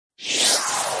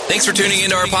Thanks for tuning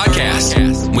into our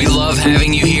podcast. We love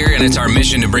having you here, and it's our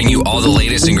mission to bring you all the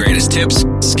latest and greatest tips,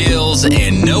 skills,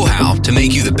 and know-how to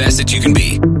make you the best that you can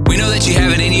be. We know that you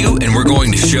have it in you, and we're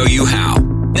going to show you how.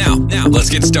 Now, let's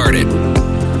get started.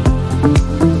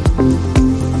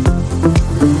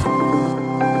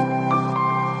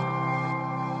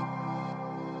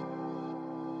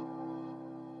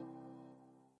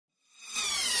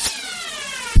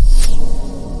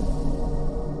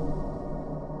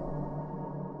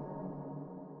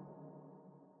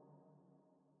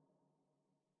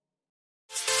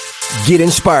 Get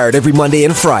inspired every Monday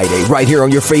and Friday right here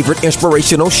on your favorite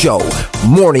inspirational show,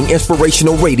 Morning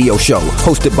Inspirational Radio Show,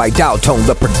 hosted by Dowtone,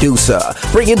 the producer,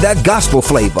 bringing that gospel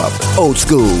flavor, old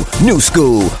school, new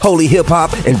school, holy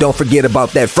hip-hop, and don't forget about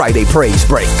that Friday praise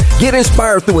break. Get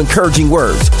inspired through encouraging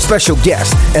words, special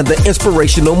guests, and the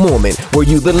inspirational moment where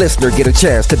you, the listener, get a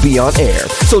chance to be on air.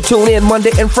 So tune in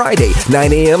Monday and Friday,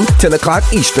 9 a.m., 10 o'clock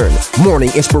Eastern, Morning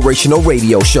Inspirational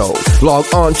Radio Show.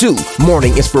 Log on to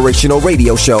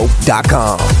morninginspirationalradioshow.com.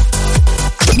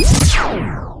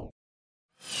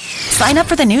 Sign up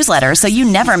for the newsletter so you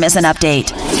never miss an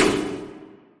update.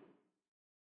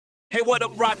 Hey, what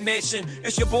up, Rock Nation?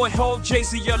 It's your boy Ho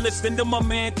Jay-Z. You're listening to my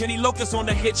man Kenny Lucas on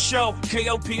the hit show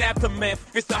KOP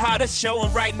Aftermath. It's the hottest show,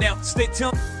 and right now, stay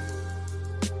tuned.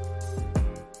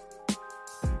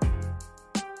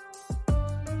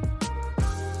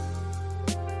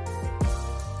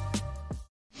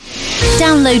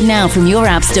 Download now from your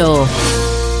app store.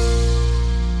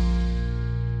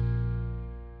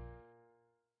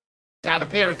 Tyler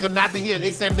Perry could not be here. They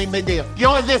sent me there.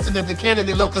 You're listening to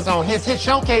Kennedy Lucas on his hit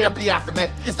show, KLP Aftermath.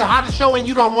 It's the hottest show, and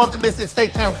you don't want to miss it. Stay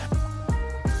tuned.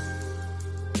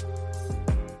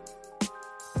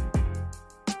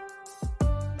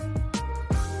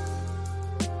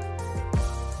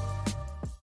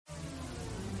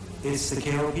 It's the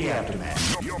KLP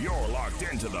Aftermath. You're locked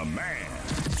into the man.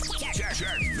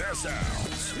 Check this out.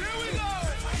 Here we go.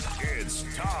 It's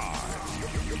time.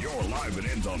 You're live and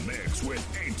in the mix with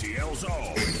ATL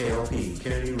Zone. KLP,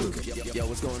 Kennedy Lucas. Yo,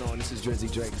 what's going on? This is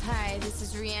Drizzy Drake. Hi, this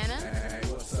is Rihanna. Hey,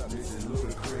 what's up? This is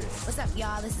Ludacris. What's up,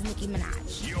 y'all? This is Nicki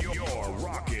Minaj. You're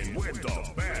rocking with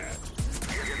the best.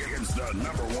 It's the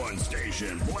 #1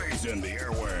 station blazing the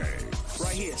airwaves.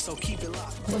 Right here, so keep it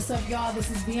locked. What's up, y'all? This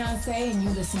is Beyonce, and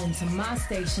you listening to my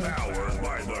station. Powered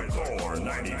by the Core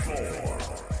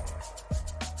 94.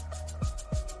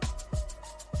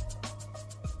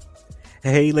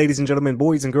 Hey, ladies and gentlemen,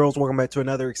 boys and girls, welcome back to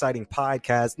another exciting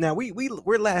podcast. Now,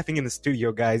 we're laughing in the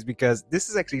studio, guys, because this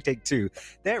is actually take two.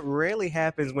 That rarely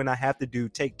happens when I have to do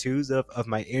take twos of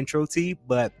my intro tee,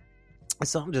 but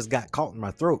something just got caught in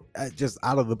my throat, just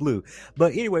out of the blue.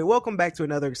 But anyway, welcome back to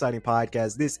another exciting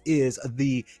podcast. This is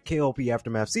the KLP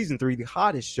Aftermath Season 3, the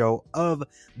hottest show of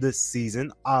the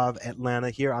season of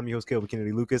Atlanta. Here, I'm your host, KLP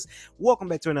Kennedy Lucas. Welcome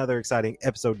back to another exciting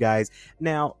episode, guys.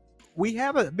 Now, we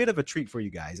have a bit of a treat for you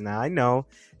guys. Now, I know,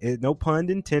 no pun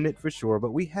intended for sure,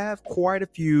 but we have quite a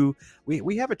few.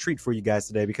 We have a treat for you guys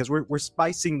today because we're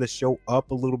spicing the show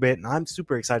up a little bit, and I'm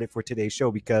super excited for today's show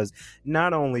because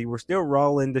not only we're still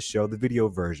rolling the show, the video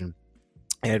version,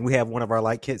 and we have one of our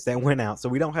light kits that went out, so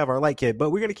we don't have our light kit, but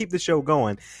we're going to keep the show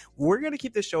going. We're going to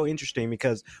keep the show interesting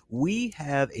because we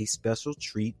have a special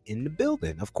treat in the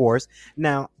building, of course.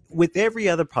 Now, with every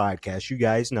other podcast, you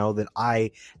guys know that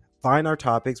I find our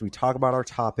topics, we talk about our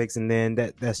topics, and then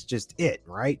that's just it,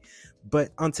 right? But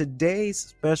on today's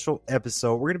special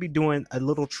episode, we're going to be doing a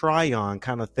little try-on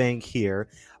kind of thing here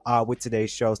with today's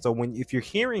show. So if you're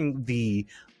hearing the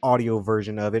audio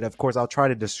version of it, of course, I'll try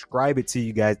to describe it to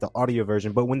you guys, the audio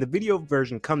version. But when the video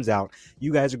version comes out,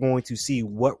 you guys are going to see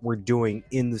what we're doing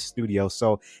in the studio.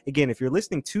 So again, if you're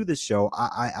listening to the show,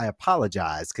 I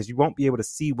apologize because you won't be able to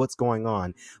see what's going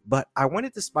on. But I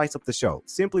wanted to spice up the show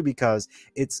simply because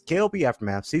it's KLP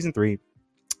Aftermath Season 3.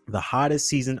 The hottest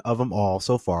season of them all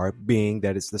so far, being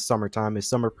that it's the summertime, it's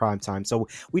summer prime time. So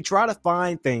we try to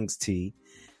find things,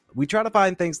 we try to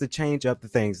find things to change up the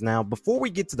things. Now, before we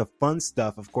get to the fun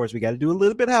stuff, of course, we got to do a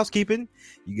little bit of housekeeping.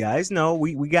 You guys know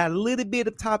we got a little bit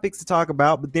of topics to talk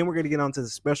about, but then we're going to get on to the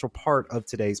special part of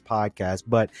today's podcast.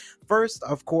 But first,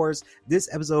 of course,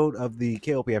 this episode of the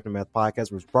KLP Aftermath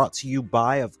podcast was brought to you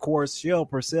by, of course, Cheryl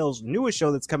Purcell's newest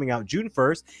show that's coming out June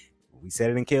 1st. We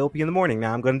said it in KLP in the morning.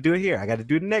 Now I'm going to do it here. I got to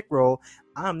do the neck roll.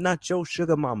 I'm Not Your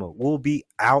Sugar Mama will be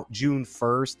out June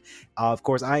 1st. Of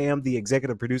course, I am the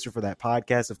executive producer for that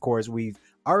podcast. Of course, we've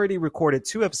already recorded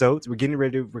 2 episodes. We're getting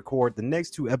ready to record the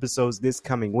next 2 episodes this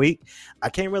coming week. I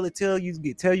can't really tell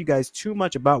you guys too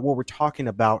much about what we're talking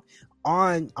about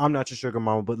on I'm Not Your Sugar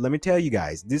Mama. But let me tell you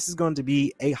guys, this is going to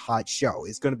be a hot show.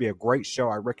 It's going to be a great show.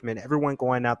 I recommend everyone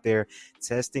going out there,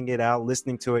 testing it out,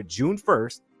 listening to it June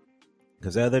 1st.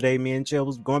 Because the other day, me and Chill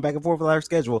was going back and forth with our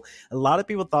schedule. A lot of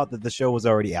people thought that the show was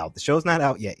already out. The show's not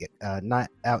out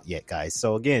yet, guys.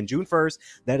 So again, June 1st,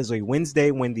 that is a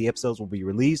Wednesday when the episodes will be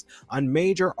released on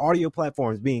major audio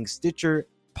platforms, being Stitcher,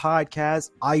 Podcast,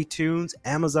 iTunes,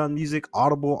 Amazon Music,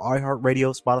 Audible,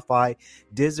 iHeartRadio, Spotify,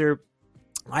 Deezer,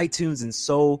 iTunes, and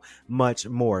so much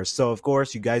more. So of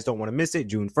course, you guys don't want to miss it.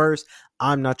 June 1st,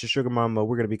 I'm Not Your Sugar Mama.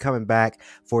 We're going to be coming back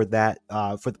for that,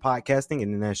 for the podcasting,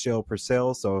 and then that's Shell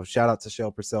Purcell. So shout out to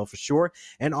Shell Purcell for sure.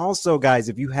 And also, guys,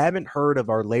 if you haven't heard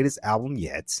of our latest album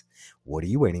yet, what are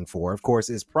you waiting for? Of course,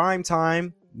 it's Prime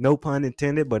Time. No pun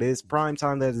intended, but it's Prime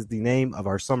Time. That is the name of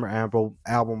our summer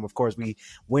album. Of course, we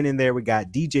went in there. We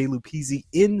got DJ Lupizzi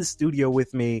in the studio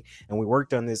with me, and we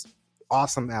worked on this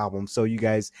awesome album, so you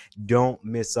guys don't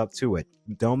miss up to it.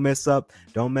 Don't mess up,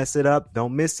 don't mess it up,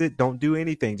 don't miss it, don't do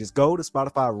anything. Just go to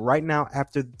Spotify right now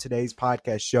after today's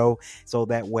podcast show, so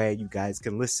that way you guys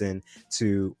can listen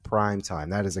to Prime Time.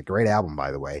 That is a great album,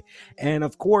 by the way. And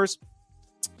of course,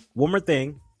 one more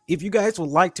thing, if you guys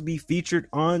would like to be featured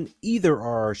on either of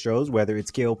our shows, whether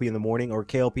it's KLP in the morning or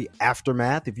KLP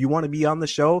Aftermath, if you want to be on the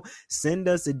show, send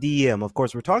us a DM. Of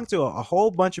course, we're talking to a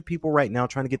whole bunch of people right now,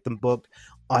 trying to get them booked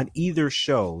on either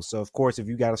show. So of course, if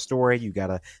you got a story, you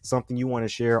got something you want to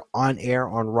share on air,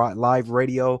 on live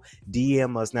radio,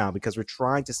 DM us now, because we're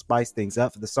trying to spice things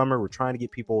up for the summer. We're trying to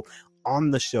get people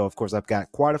on the show. Of course, I've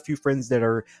got quite a few friends that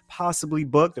are possibly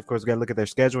booked. Of course, we got to look at their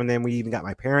schedule, and then we even got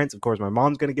my parents. Of course, my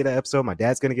mom's going to get an episode, my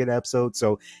dad's going to get an episode.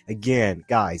 So again,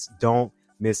 guys, don't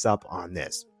miss up on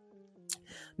this.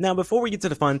 Now, before we get to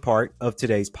the fun part of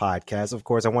today's podcast, of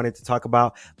course, I wanted to talk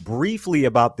briefly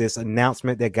about this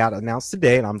announcement that got announced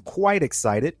today, and I'm quite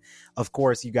excited. Of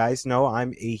course, you guys know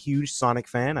I'm a huge Sonic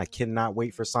fan. I cannot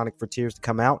wait for Sonic Frontiers to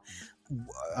come out.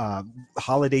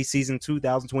 Holiday season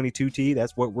 2022 T.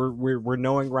 That's what we're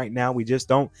knowing right now. We just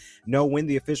don't know when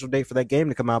the official date for that game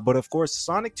to come out. But of course,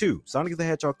 Sonic the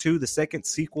Hedgehog 2, the second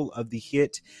sequel of the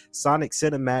hit Sonic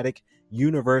Cinematic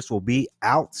Universe, will be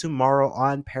out tomorrow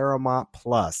on Paramount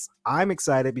Plus. I'm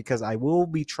excited because I will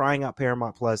be trying out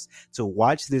Paramount Plus to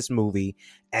watch this movie,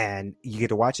 and you get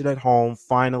to watch it at home.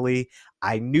 Finally,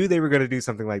 I knew they were going to do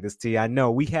something like this, T. I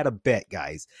know we had a bet,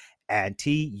 guys. And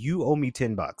T, you owe me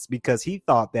 $10 because he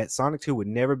thought that Sonic 2 would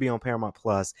never be on Paramount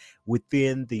Plus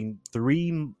within the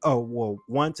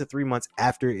 1 to 3 months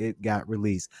after it got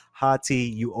released. Ha, T,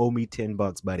 you owe me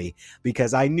 $10, buddy,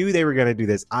 because I knew they were going to do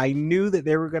this. I knew that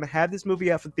they were going to have this movie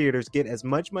out for theaters, get as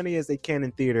much money as they can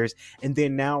in theaters, and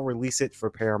then now release it for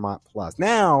Paramount Plus.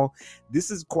 Now,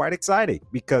 this is quite exciting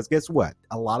because guess what?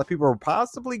 A lot of people are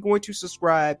possibly going to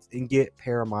subscribe and get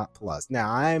Paramount Plus. Now,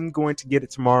 I'm going to get it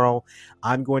tomorrow.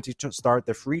 I'm going to start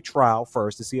the free trial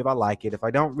first to see if I like it. If I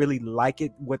don't really like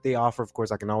it, what they offer, of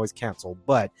course, I can always cancel.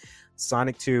 But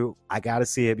Sonic 2, I got to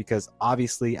see it because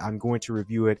obviously I'm going to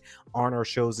review it on our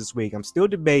shows this week. I'm still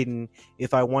debating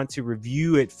if I want to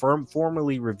review it,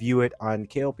 formally review it on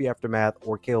KLP Aftermath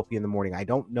or KLP in the morning. I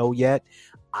don't know yet.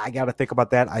 I got to think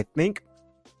about that. I think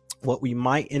what we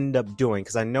might end up doing,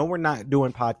 because I know we're not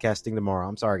doing podcasting tomorrow.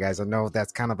 I'm sorry, guys. I know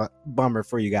that's kind of a bummer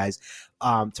for you guys.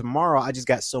 Tomorrow, I just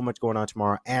got so much going on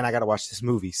tomorrow, and I got to watch this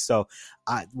movie. So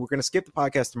we're going to skip the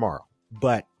podcast tomorrow.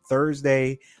 But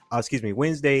Wednesday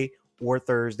or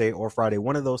Thursday or Friday,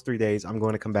 one of those 3 days, I'm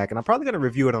going to come back, and I'm probably going to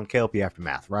review it on KLP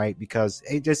Aftermath, right? Because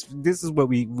this is what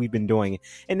we've been doing,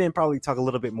 and then probably talk a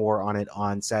little bit more on it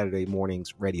on Saturday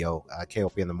mornings radio,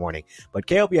 KLP in the morning. But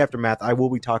KLP Aftermath, I will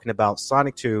be talking about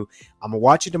Sonic 2. I'm gonna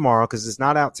watch it tomorrow because it's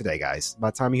not out today, guys. By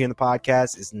the time you hear the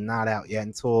podcast, it's not out yet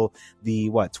until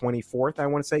the 24th. I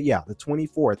want to say, yeah, the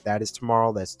 24th. That is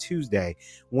tomorrow. That's Tuesday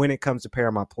when it comes to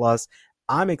Paramount Plus.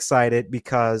 I'm excited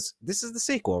because this is the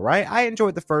sequel, right? I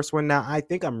enjoyed the first one. Now, I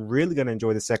think I'm really going to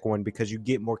enjoy the second one because you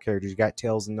get more characters. You got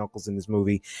Tails and Knuckles in this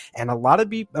movie. And a lot of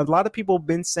people have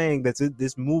been saying that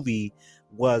this movie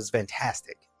was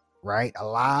fantastic, right? A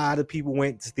lot of people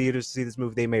went to theaters to see this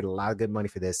movie. They made a lot of good money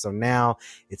for this. So now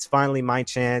it's finally my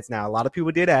chance. Now, a lot of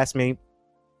people did ask me,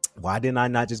 why didn't I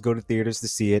not just go to theaters to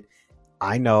see it?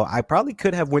 I know I probably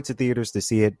could have went to theaters to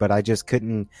see it, but I just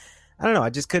couldn't. I don't know.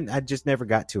 I just never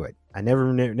got to it. I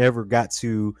never got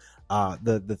to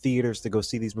the theaters to go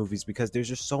see these movies because there's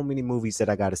just so many movies that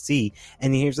I got to see.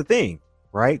 And here's the thing,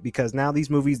 right? Because now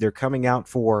these movies, they're coming out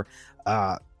for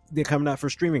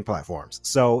streaming platforms.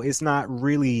 So it's not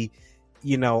really,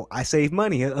 I save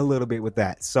money a little bit with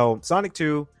that. So Sonic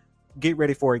 2, get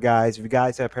ready for it, guys. If you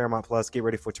guys have Paramount Plus, get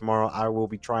ready for tomorrow. I will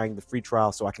be trying the free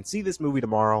trial so I can see this movie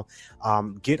tomorrow.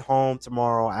 Get home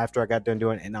tomorrow after I got done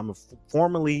doing it, and I'm going to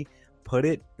formally put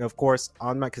it, of course,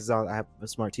 on my, because I have a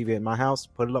smart TV in my house,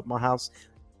 put it up in my house,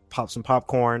 pop some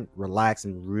popcorn, relax,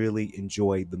 and really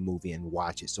enjoy the movie and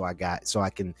watch it. So I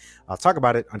can talk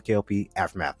about it on KLP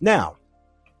Aftermath. Now,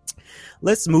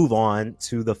 let's move on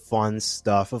to the fun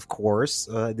stuff. Of course,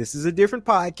 this is a different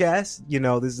podcast.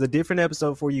 This is a different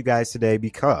episode for you guys today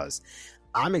because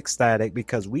I'm ecstatic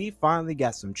because we finally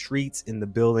got some treats in the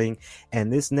building,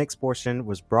 and this next portion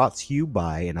was brought to you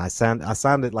by, and I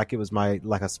sounded like it was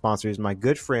like a sponsor. Is my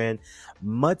good friend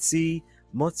Mutsi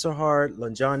Mutsahar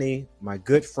Lanjani, my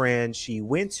good friend. She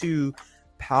went to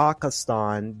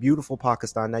Pakistan, beautiful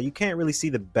Pakistan. Now you can't really see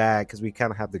the bag because we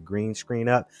kind of have the green screen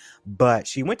up, but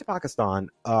she went to Pakistan,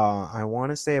 I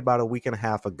want to say about a week and a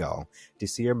half ago to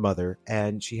see her mother,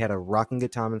 and she had a rocking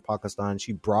good time in Pakistan.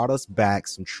 She brought us back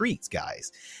some treats,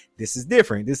 guys. This is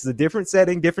different. This is a different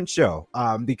setting, different show,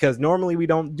 because normally we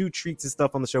don't do treats and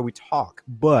stuff on the show. We talk,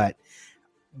 but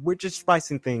we're just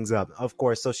spicing things up, of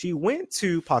course. So she went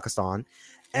to Pakistan,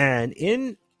 and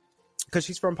because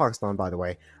she's from Pakistan, by the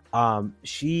way,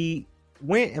 she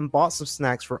went and bought some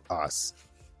snacks for us.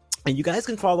 And you guys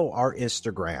can follow our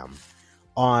Instagram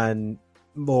on,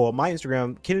 my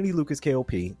Instagram, Kennedy Lucas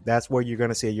KOP. That's where you're going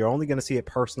to see it. You're only going to see it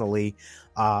personally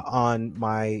on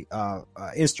my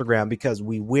Instagram, because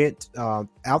we went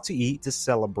out to eat, to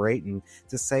celebrate, and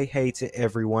to say hey to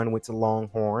everyone. Went to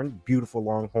Longhorn, beautiful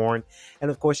Longhorn. And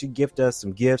of course, she gifted us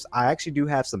some gifts. I actually do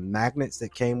have some magnets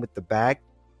that came with the bag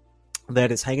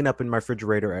that is hanging up in my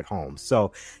refrigerator at home,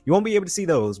 so you won't be able to see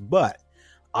those, but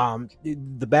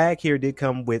the bag here did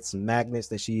come with some magnets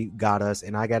that she got us.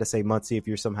 And I gotta say, Muncie, if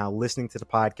you're somehow listening to the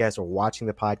podcast or watching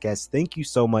the podcast, thank you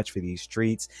so much for these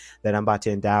treats that I'm about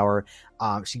to endow.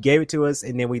 She gave it to us,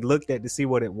 and then we looked at to see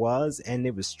what it was, and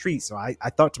it was treats. So I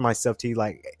thought to myself, T,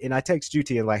 like, and I texted you,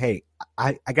 T, and like, hey,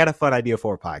 I got a fun idea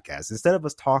for a podcast. Instead of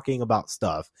us talking about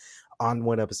stuff on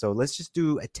one episode, let's just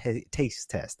do a taste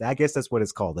test. I guess that's what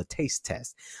it's called, a taste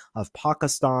test of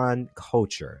Pakistan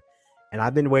culture. And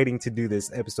I've been waiting to do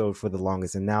this episode for the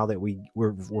longest, and now that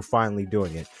we're finally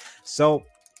doing it. So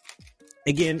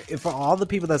again, for all the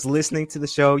people that's listening to the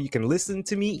show, you can listen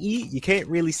to me eat. You can't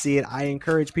really see it. I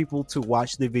encourage people to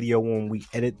watch the video when we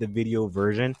edit the video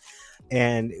version,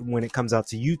 and when it comes out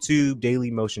to YouTube,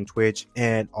 Daily Motion, Twitch,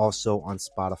 and also on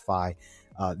Spotify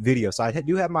video. So I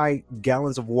do have my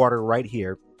gallons of water right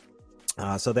here,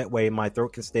 so that way my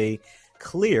throat can stay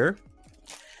clear.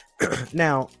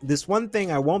 Now, this one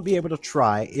thing I won't be able to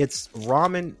try, it's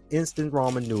ramen, instant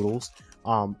ramen noodles.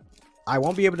 I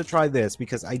won't be able to try this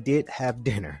because I did have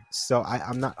dinner, so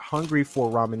I'm not hungry for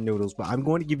ramen noodles, but I'm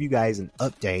going to give you guys an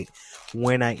update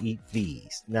when I eat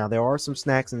these. Now, there are some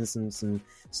snacks and some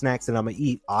snacks that I'm going to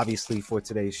eat, obviously, for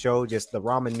today's show. Just the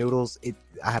ramen noodles,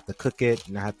 I have to cook it,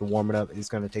 and I have to warm it up. It's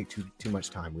going to take too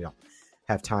much time. We don't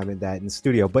have time in the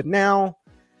studio. But now,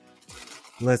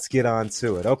 let's get on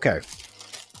to it. Okay.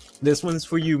 This one's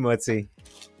for you, Mutzi.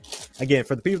 Again,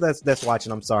 for the people that's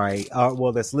watching, I'm sorry.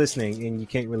 That's listening, and you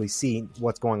can't really see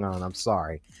what's going on. I'm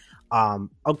sorry.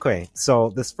 Okay,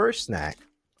 so this first snack,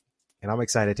 and I'm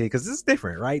excited too, because this is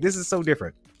different, right? This is so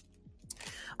different.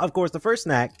 Of course, the first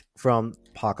snack from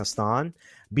Pakistan,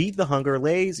 Beat the Hunger,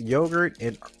 Lay's yogurt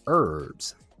and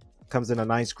herbs. Comes in a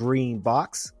nice green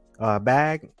box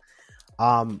bag.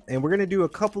 And we're gonna do a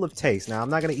couple of tastes. Now, I'm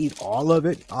not gonna eat all of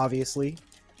it, obviously.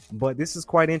 But this is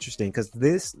quite interesting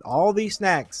because all these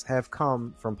snacks have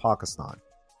come from Pakistan.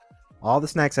 All the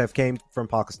snacks came from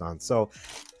Pakistan. So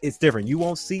it's different. You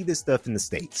won't see this stuff in the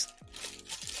States.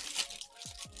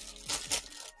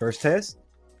 First test.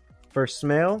 First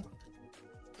smell.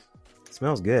 It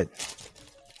smells good.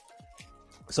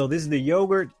 So this is the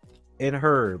yogurt and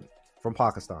herb from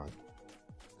Pakistan.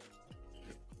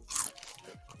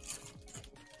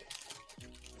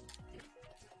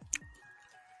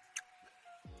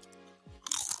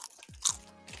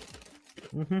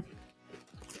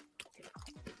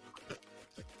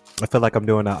 I feel like I'm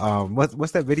doing a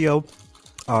what's that video?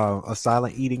 A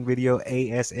silent eating video,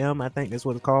 ASM, I think that's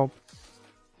what it's called.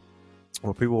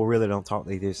 Where people really don't talk;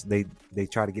 they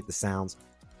try to get the sounds.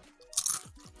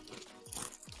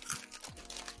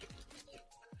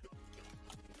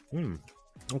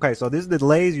 Okay, so this is the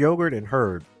Lay's yogurt and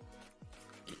herb.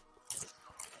 I'm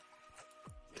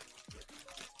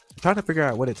trying to figure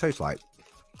out what it tastes like.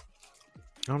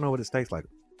 I don't know what it tastes like.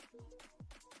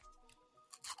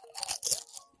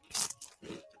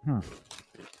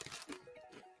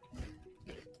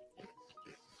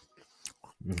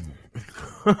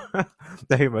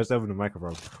 I hit myself in the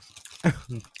microphone.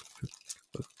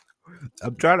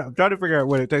 I'm trying to figure out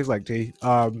what it tastes like, T.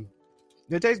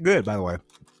 It tastes good, by the way.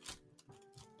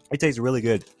 It tastes really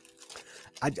good.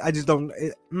 I just don't.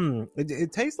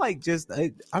 It tastes like just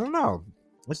I don't know.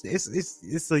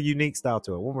 It's a unique style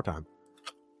to it. One more time.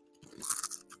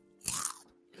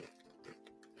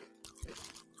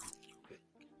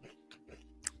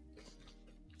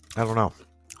 I don't know.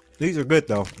 These are good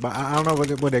though, but I don't know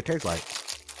what they taste like.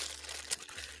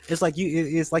 It's like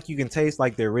you can taste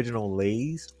like the original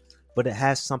Lay's, but it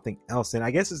has something else in.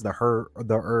 I guess it's the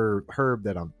herb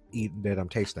that I'm eating, that I'm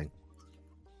tasting.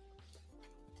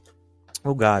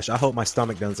 Oh gosh, I hope my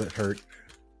stomach doesn't hurt.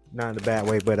 Not in a bad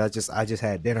way, but I just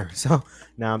had dinner, so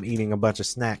now I'm eating a bunch of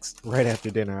snacks right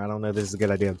after dinner. I don't know if this is a good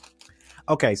idea.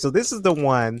 Okay, so this is the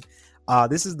one.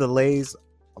 This is the Lay's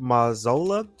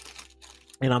Mazola,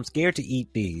 and I'm scared to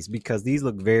eat these because these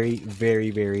look very,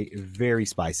 very, very, very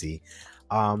spicy.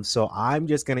 So I'm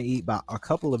just gonna eat about a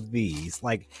couple of these.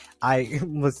 Like I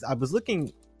was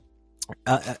looking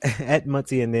at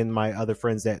Muncie and then my other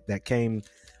friends that came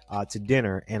to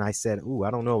dinner, and I said, "Ooh,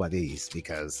 I don't know about these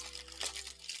because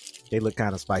they look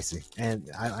kind of spicy, and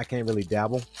I can't really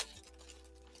dabble."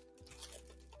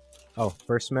 Oh,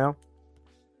 first smell.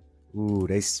 Ooh,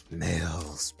 they smell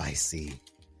spicy.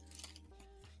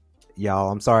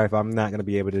 Y'all, I'm sorry if I'm not gonna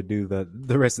be able to do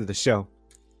the rest of the show.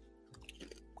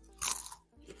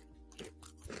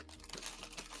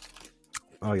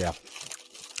 Oh yeah,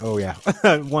 oh yeah.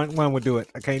 one would do it.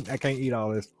 I can't eat all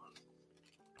this.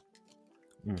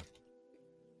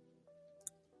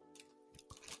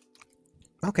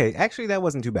 Okay, actually, that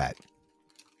wasn't too bad.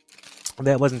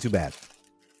 That wasn't too bad.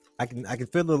 I can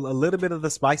feel a little bit of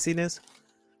the spiciness,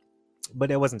 but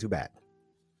that wasn't too bad.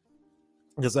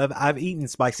 Because I've eaten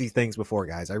spicy things before,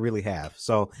 guys. I really have.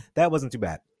 So that wasn't too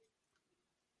bad.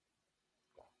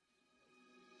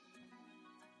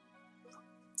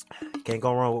 Can't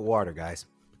go wrong with water, guys.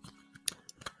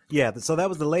 Yeah, so that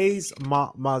was the Lay's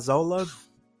Mazola.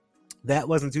 That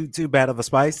wasn't too bad of a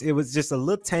spice. It was just a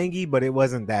little tangy, but it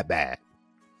wasn't that bad.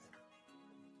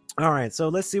 All right, so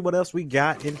let's see what else we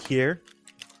got in here.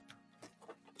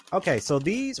 Okay, so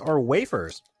these are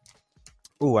wafers.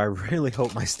 Ooh, I really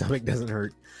hope my stomach doesn't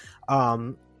hurt.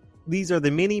 These are the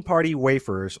mini party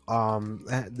wafers.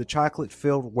 The chocolate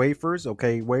filled wafers.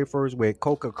 Okay, wafers with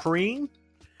cocoa cream,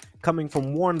 coming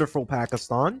from wonderful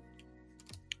Pakistan.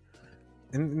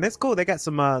 And that's cool. They got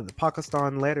some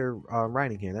Pakistan letter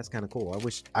writing here. That's kind of cool.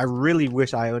 I really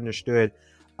wish I understood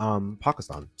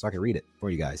Pakistan so I could read it for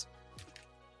you guys.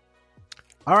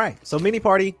 All right, so mini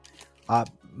party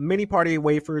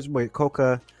wafers with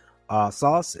coca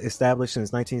sauce, established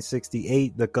since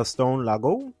 1968. The Gaston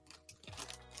Lago,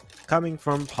 coming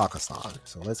from Pakistan.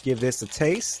 So let's give this a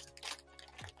taste.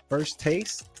 First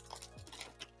taste.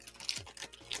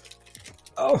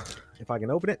 Oh, if I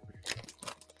can open it.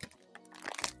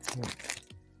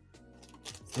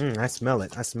 I smell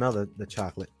it. I smell the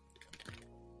chocolate.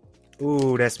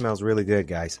 Ooh, that smells really good,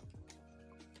 guys.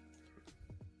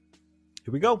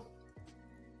 Here we go.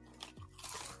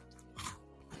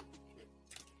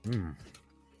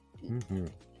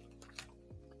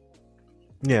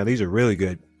 Yeah, these are really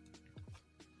good.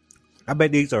 I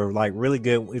bet these are like really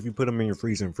good if you put them in your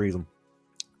freezer and freeze them.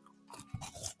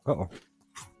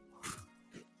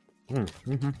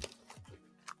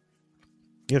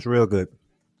 It's real good.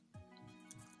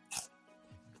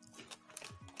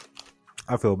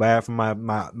 I feel bad for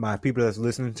my people that's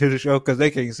listening to the show because they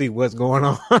can't see what's going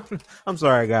on. I'm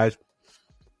sorry, guys.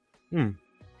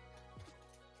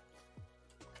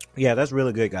 Yeah, that's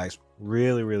really good, guys.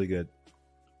 Really, really good.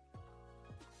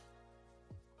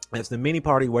 It's the mini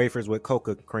party wafers with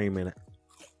cocoa cream in it.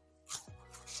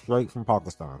 Straight from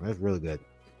Pakistan. That's really good.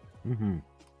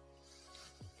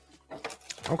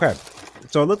 Okay.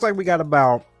 So it looks like we got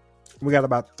about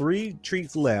 3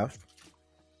 treats left.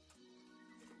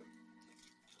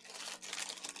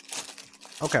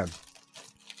 Okay.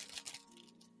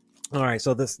 All right,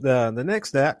 so this the next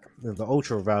stack is the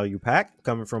ultra value pack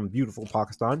coming from beautiful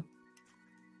Pakistan.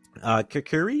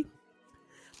 Kikuri.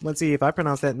 Let's see if I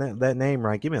pronounce that name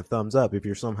right. Give me a thumbs up if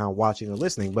you're somehow watching or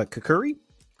listening. But Kikuri,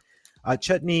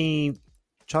 chutney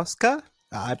choska.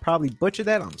 I probably butchered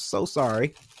that. I'm so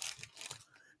sorry.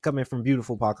 Coming from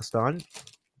beautiful Pakistan.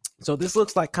 So this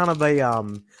looks like kind of a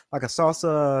like a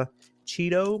salsa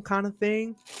Cheeto kind of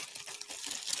thing.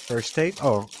 First taste.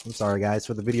 Oh, I'm sorry, guys,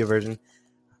 for the video version.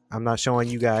 I'm not showing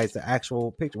you guys the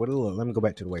actual picture. What it look? Let me go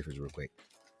back to the wafers real quick.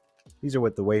 These are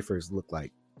what the wafers look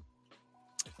like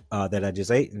that I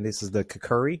just ate, and this is the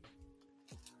Kikuri.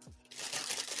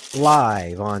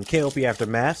 Live on KLP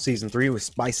Aftermath Season 3, we're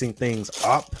spicing things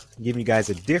up, giving you guys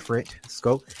a different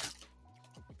scope.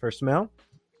 First smell.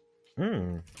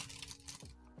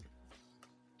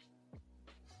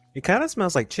 It kind of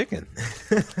smells like chicken.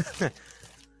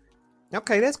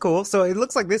 Okay, that's cool. So it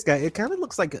looks like this guy. It kind of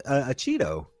looks like a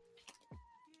Cheeto.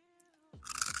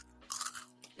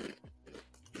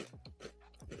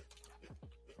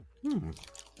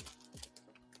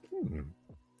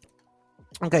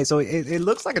 Okay, so it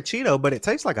looks like a Cheeto, but it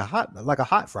tastes like a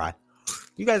hot fry.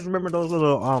 You guys remember those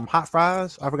little hot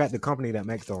fries? I forgot the company that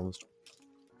makes those.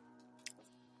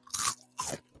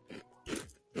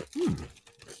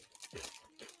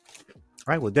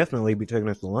 I will definitely be taking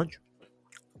this to lunch.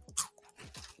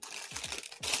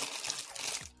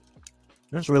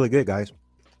 That's really good, guys.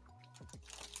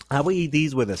 I would eat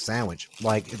these with a sandwich.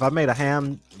 Like if I made a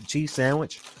ham cheese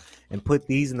sandwich and put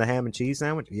these in the ham and cheese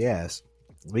sandwich, yes,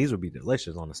 these would be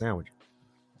delicious on a sandwich.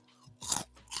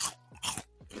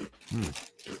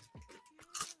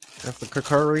 That's the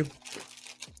curry.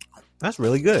 That's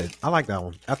really good. I like that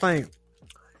one. I think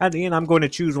at the end I'm going to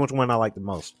choose which one I like the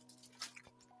most.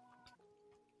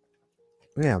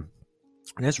 Yeah,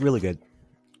 that's really good.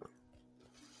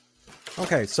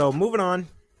 Okay, so moving on.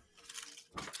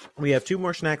 We have 2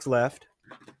 more snacks left.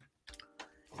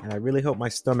 And I really hope my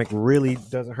stomach really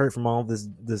doesn't hurt from all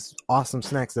this awesome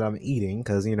snacks that I'm eating.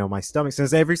 Because, you know, my stomach,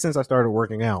 since I started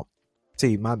working out,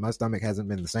 see, my stomach hasn't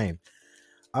been the same.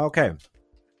 Okay.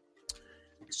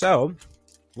 So,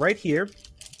 right here,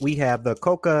 we have the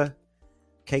Coca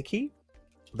Keiki.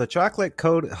 The chocolate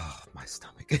coated... Oh, my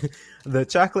stomach. The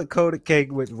chocolate coated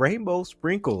cake with rainbow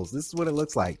sprinkles. This is what it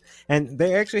looks like. And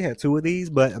they actually had 2 of these,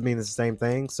 but, I mean, it's the same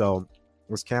thing. So,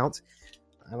 let's count.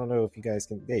 I don't know if you guys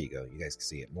can... There you go. You guys can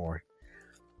see it more.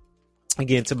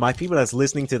 Again, to my people that's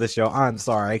listening to the show, I'm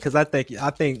sorry. Because I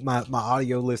think my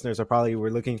audio listeners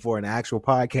were looking for an actual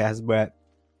podcast. But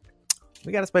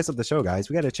we got to spice up the show, guys.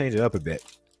 We got to change it up a bit.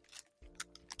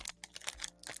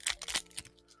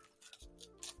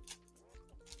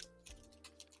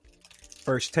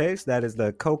 First taste, that is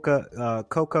the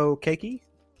Cocoa Keiki.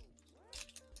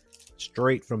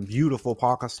 Straight from beautiful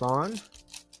Pakistan.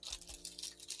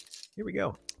 Here we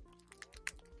go.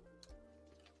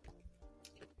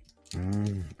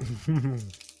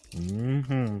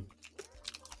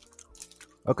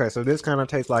 Okay, so this kind of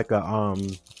tastes like a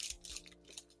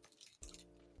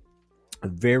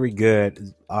very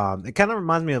good. It kind of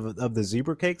reminds me of the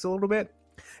zebra cakes a little bit.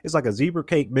 It's like a zebra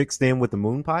cake mixed in with the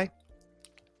moon pie.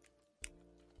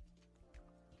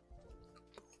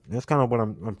 That's kind of what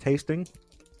I'm tasting.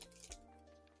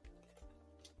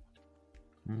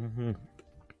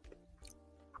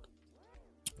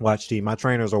 Watch T. My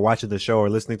trainers are watching the show or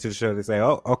listening to the show. They say,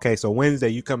 "Oh, okay, so Wednesday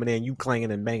you coming in, you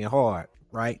clanging and banging hard,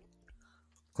 right?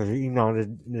 Because you know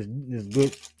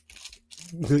this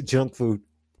good junk food."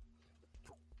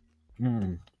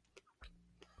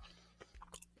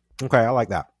 Okay, I like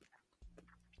that.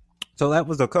 So that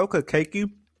was the Coca Keiki.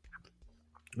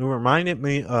 It reminded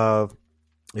me of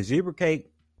a zebra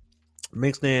cake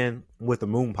mixed in with a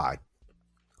moon pie.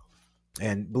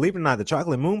 And believe it or not, the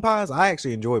chocolate moon pies, I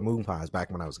actually enjoyed moon pies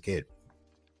back when I was a kid.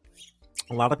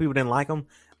 A lot of people didn't like them.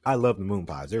 I love the moon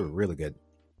pies. They were really good.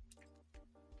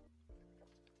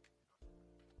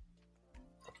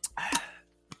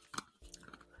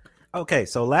 Okay,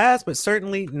 so last but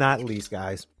certainly not least,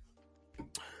 guys,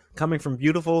 coming from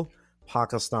beautiful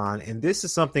Pakistan, and this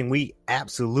is something we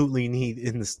absolutely need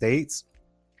in the States.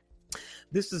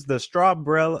 This is the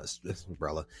Strawbella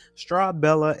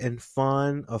and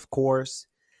Fun, of course.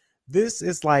 This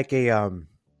is like a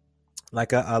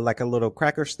little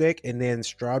cracker stick and then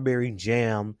strawberry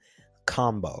jam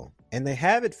combo. And they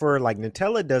have it for like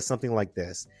Nutella does something like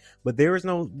this, but there's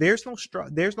no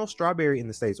strawberry in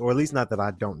the States, or at least not that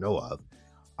I don't know of.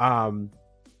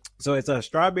 So it's a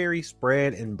strawberry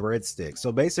spread and breadstick.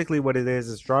 So basically what it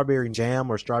is strawberry jam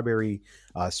or strawberry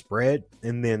spread,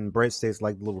 and then breadsticks,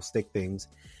 like little stick things,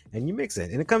 and you mix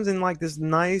it. And it comes in like this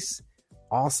nice,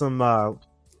 awesome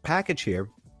package here,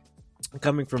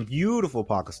 coming from beautiful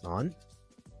Pakistan.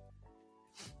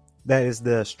 That is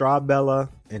the Strawbella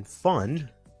and Fun.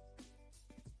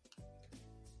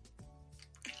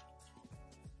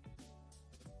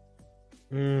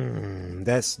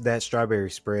 That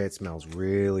strawberry spread smells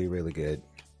really, really good.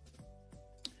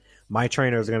 My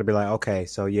trainers are going to be like, okay,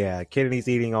 so yeah, Kennedy's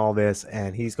eating all this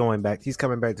and he's coming back to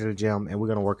the gym and we're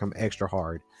going to work him extra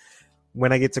hard.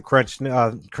 When I get to Crunch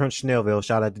Snellville,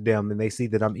 shout out to them, and they see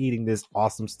that I'm eating this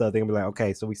awesome stuff, they're going to be like,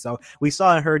 okay, so we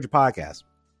saw and heard your podcast.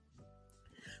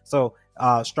 So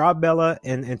Strawbella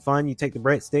and Fun, you take the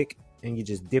breadstick and you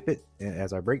just dip it,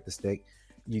 as I break the stick,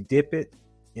 you dip it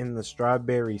in the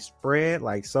strawberry spread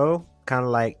like so, kind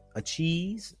of like a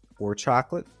cheese or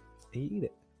chocolate, and you eat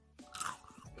it.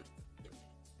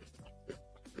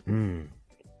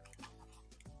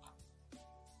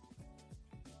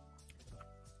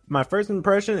 My first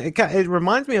impression, it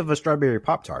reminds me of a strawberry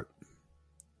Pop-Tart.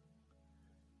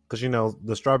 Because, you know,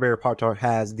 the strawberry Pop-Tart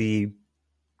has the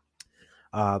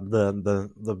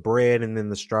bread and then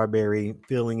the strawberry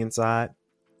filling inside.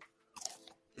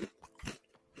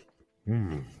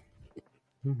 Okay,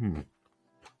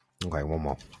 one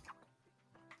more.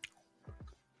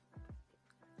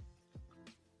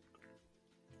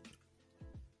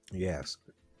 Yes.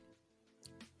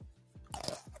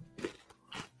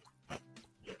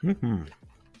 Okay,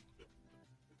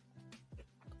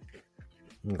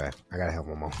 I gotta have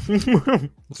one more.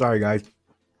 Sorry, guys.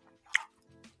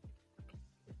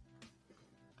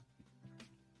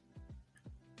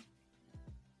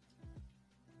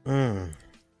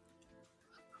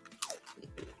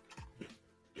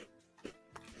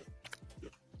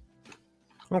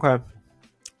 Okay.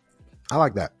 I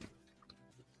like that.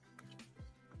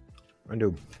 I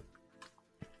do.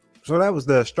 So that was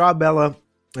the Strawbella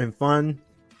and Fun.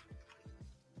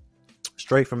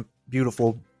 Straight from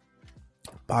beautiful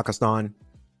Pakistan.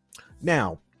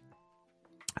 Now,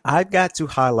 I've got to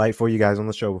highlight for you guys on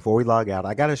the show before we log out.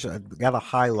 I gotta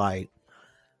highlight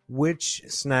which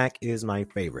snack is my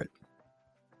favorite.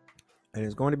 And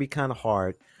it's going to be kind of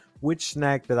hard. Which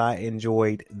snack that I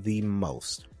enjoyed the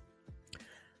most.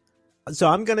 So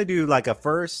I'm going to do like a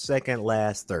first, second,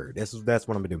 last, third. That's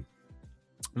what I'm going to do.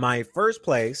 My first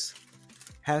place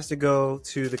has to go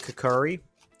to the Kakuri.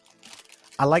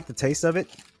 I like the taste of it.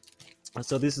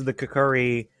 So this is the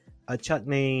Kakuri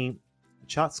chutney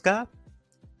chatska.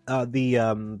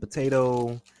 The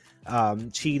potato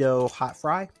Cheeto hot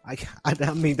fry.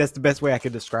 I mean, that's the best way I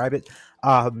could describe it.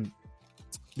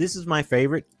 This is my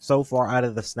favorite so far out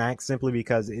of the snacks simply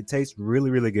because it tastes really,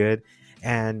 really good.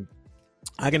 And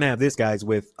I can have this, guys,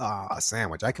 with a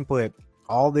sandwich. I can put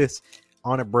all this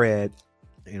on a bread,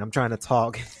 and I'm trying to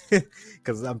talk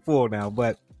because I'm full now,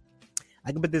 but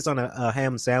I can put this on a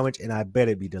ham sandwich, and I bet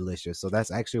it'd be delicious. So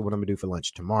that's actually what I'm going to do for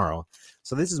lunch tomorrow.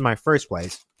 So this is my first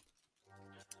place.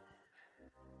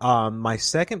 My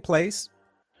second place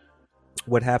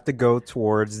would have to go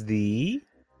towards the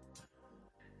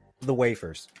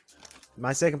wafers.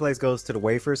 My second place goes to the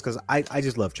wafers because I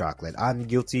just love chocolate. I'm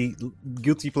guilty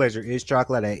pleasure is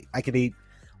chocolate. I could eat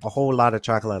a whole lot of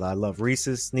chocolate. I love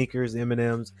Reese's, Snickers,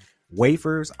 M&M's,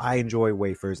 wafers. I enjoy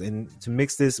wafers, and to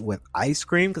mix this with ice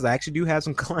cream because I actually do have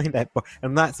some Klondike bars.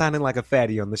 I'm not sounding like a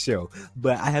fatty on the show,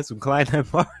 but I have some Klondike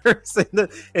bars,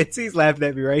 and he's laughing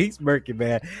at me, right? He's smirking,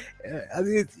 man. I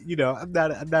mean, you know, I'm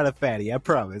not a fatty, I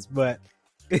promise, but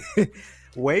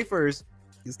wafers.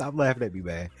 Stop laughing at me,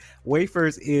 man.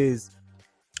 Wafers is.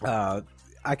 I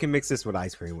can mix this with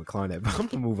ice cream with Klondike, but I'm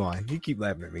gonna move on. You keep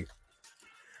laughing at me.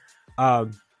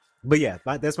 But yeah,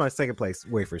 that's my second place,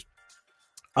 wafers.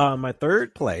 My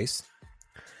third place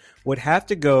would have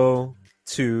to go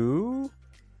to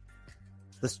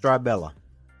the Strawbella,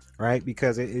 right?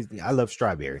 Because I love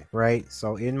strawberry, right?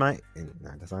 So not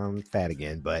to sound fat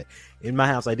again, but in my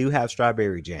house I do have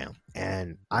strawberry jam,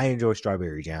 and I enjoy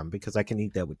strawberry jam because I can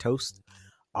eat that with toast.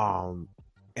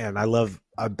 And I love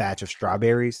a batch of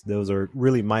strawberries. Those are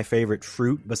really my favorite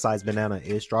fruit besides banana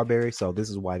is strawberry. So this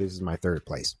is why this is my third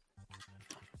place.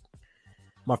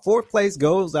 My fourth place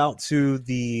goes out to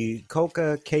the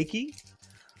Coca Keiki.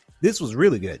 This was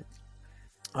really good.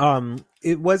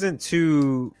 It wasn't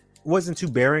too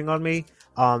bearing on me.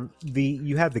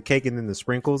 You have the cake and then the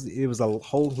sprinkles. It was a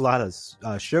whole lot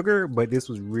of sugar, but this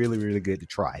was really, really good to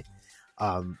try.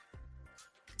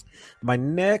 My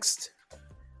next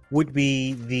would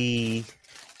be the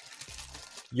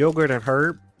yogurt and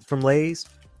herb from Lay's.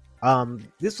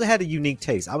 This had a unique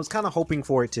taste. I was kind of hoping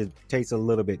for it to taste a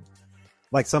little bit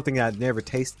like something I'd never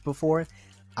tasted before.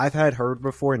 I've had herb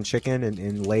before in chicken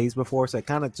and Lay's before, so it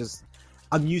kind of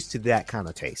I'm used to that kind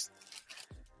of taste.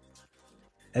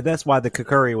 And that's why the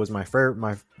Kakuri was my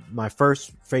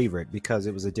first favorite, because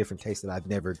it was a different taste that I've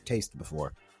never tasted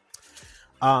before.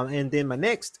 And then my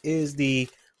next is the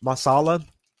masala.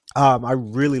 I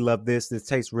really love this. This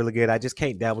tastes really good. I just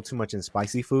can't dabble too much in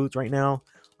spicy foods right now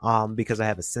because I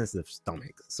have a sensitive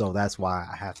stomach. So that's why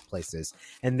I have to place this.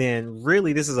 And then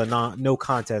really this is a no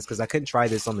contest because I couldn't try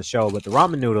this on the show. But the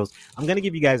ramen noodles, I'm going to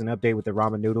give you guys an update with the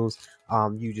ramen noodles.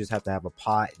 You just have to have a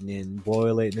pot and then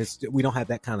boil it. And we don't have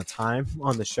that kind of time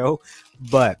on the show.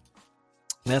 But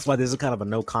that's why this is kind of a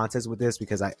no contest with this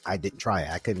because I didn't try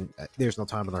it. I couldn't. There's no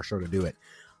time on our show to do it.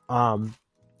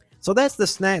 So that's the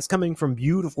snacks coming from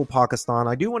beautiful Pakistan.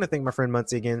 I do want to thank my friend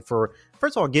Muncie again for,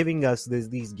 first of all, giving us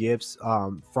these gifts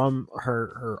from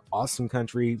her awesome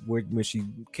country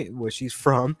where she's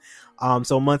from.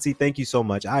 So Muncie, thank you so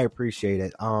much. I appreciate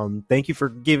it. Thank you for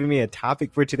giving me a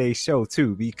topic for today's show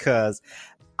too, because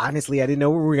honestly, I didn't know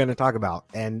what we were going to talk about.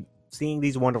 And seeing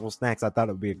these wonderful snacks, I thought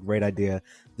it would be a great idea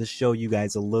to show you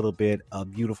guys a little bit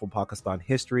of beautiful Pakistan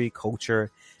history,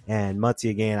 culture. And Muncie,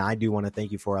 again, I do want to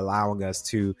thank you for allowing us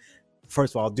to,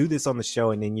 first of all, do this on the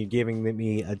show, and then you're giving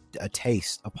me a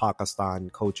taste of Pakistan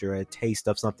culture, a taste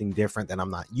of something different that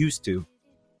I'm not used to.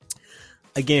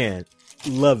 Again,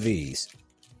 love these.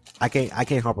 I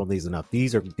can't harp on these enough.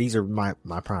 These are my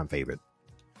prime favorite.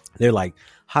 They're like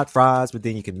hot fries, but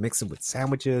then you can mix them with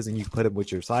sandwiches and you can put them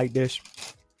with your side dish.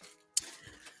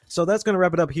 So that's going to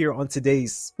wrap it up here on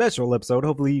today's special episode.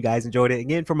 Hopefully you guys enjoyed it.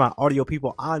 Again, for my audio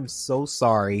people, I'm so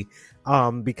sorry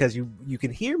because you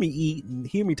can hear me eat and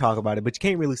hear me talk about it, but you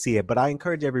can't really see it. But I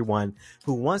encourage everyone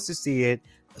who wants to see it,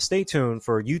 stay tuned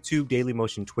for YouTube, Daily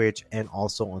Motion, Twitch, and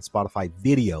also on Spotify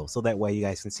video. So that way you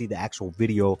guys can see the actual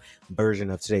video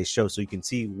version of today's show. So you can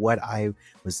see what I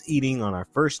was eating on our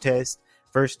first taste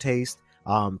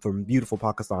from beautiful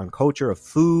Pakistan culture of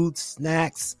food,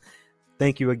 snacks.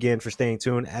 Thank you again for staying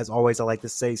tuned. As always, I like to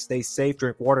say, stay safe,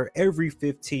 drink water every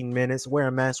 15 minutes, wear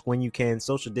a mask when you can,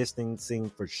 social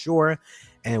distancing for sure.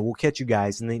 And we'll catch you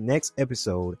guys in the next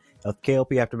episode of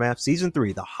KLP Aftermath Season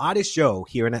 3, the hottest show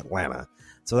here in Atlanta.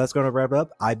 So that's going to wrap it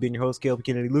up. I've been your host, KLP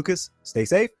Kennedy Lucas. Stay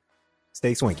safe,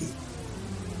 stay swanky.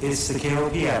 It's the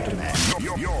KLP Aftermath.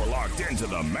 You're locked into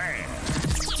the man.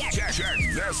 Check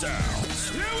this out.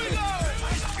 Here we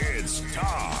go. It's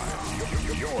time.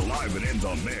 You're live and in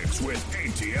the mix with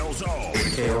ATL Zone.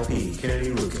 KLP,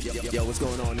 Kennedy Lucas. Yo, what's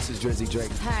going on? This is Drizzy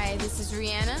Drake. Hi, this is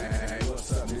Rihanna. Hey,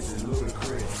 what's up? This is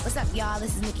Ludacris. What's up, y'all?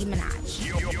 This is Nicki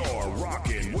Minaj. You're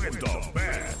rocking with the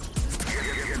best.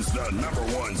 It's the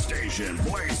 #1 station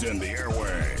blazing the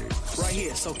airwaves. Right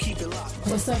here, so keep it locked.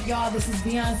 What's up, y'all? This is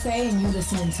Beyonce, and you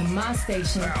listening to my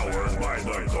station. Powered by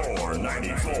the Core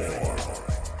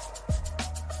 94.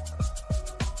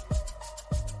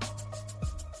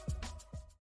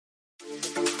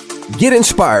 Get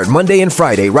inspired Monday and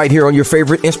Friday right here on your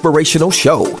favorite inspirational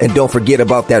show. And don't forget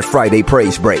about that Friday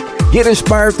praise break. Get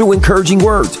inspired through encouraging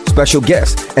words, special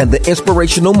guests, and the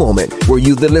inspirational moment where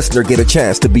you, the listener, get a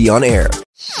chance to be on air.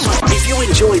 If you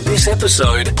enjoyed this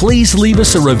episode, please leave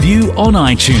us a review on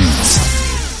iTunes.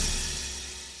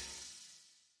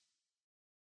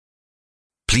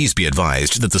 Please be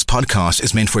advised that this podcast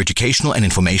is meant for educational and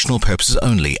informational purposes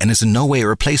only and is in no way a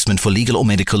replacement for legal or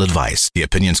medical advice. The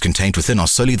opinions contained within are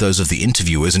solely those of the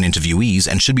interviewers and interviewees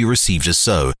and should be received as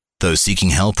so. Those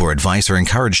seeking help or advice are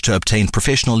encouraged to obtain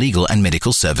professional legal and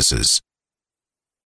medical services.